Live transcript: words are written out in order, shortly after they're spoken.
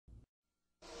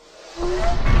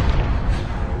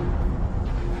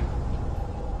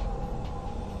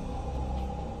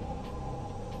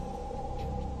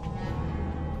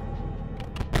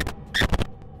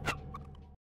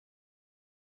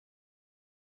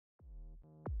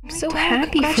I'm so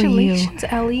happy for you. Congratulations,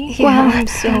 Ellie. Yeah, well, I'm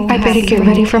so I better get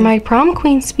ready for my prom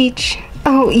queen speech.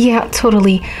 Oh, yeah,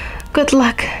 totally. Good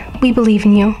luck. We believe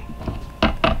in you.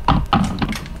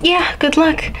 Yeah, good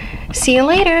luck. See you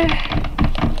later.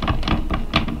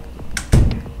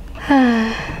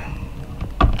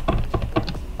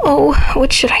 Oh,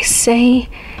 what should I say?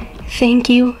 Thank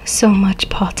you so much,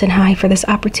 Pot and High, for this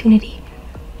opportunity.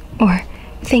 Or,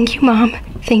 thank you, Mom.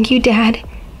 Thank you, Dad.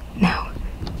 No.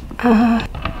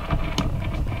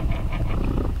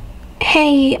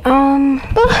 Hey,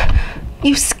 ugh,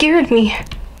 you scared me.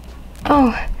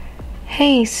 Oh,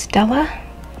 hey, Stella.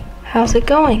 How's it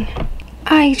going?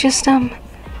 I just,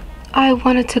 I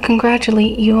wanted to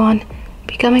congratulate you on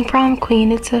becoming prom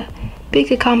queen. It's a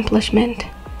big accomplishment.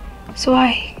 So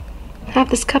I have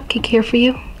this cupcake here for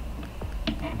you.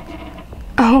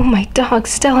 Oh, my dog,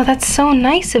 Stella, that's so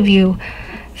nice of you.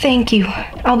 Thank you.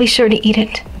 I'll be sure to eat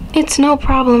it. It's no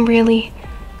problem, really.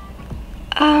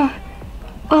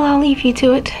 Well, I'll leave you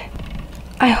to it.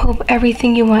 I hope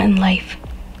everything you want in life,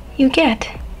 you get.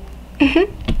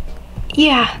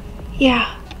 Yeah.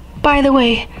 By the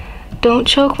way, don't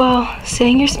choke while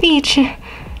saying your speech.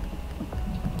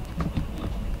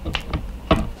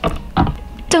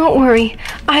 Don't worry,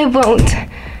 I won't.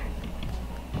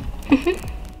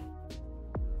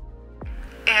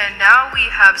 And now we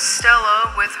have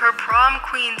Stella with her prom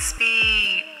queen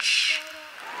speech.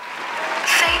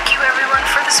 Thank you everyone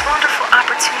for this wonderful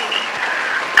opportunity.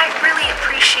 I really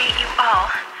appreciate you all,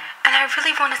 and I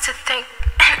really wanted to thank...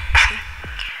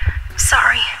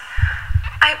 Sorry.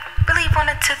 I really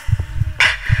wanted to...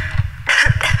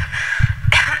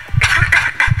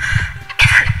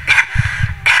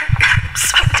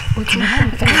 What's the matter?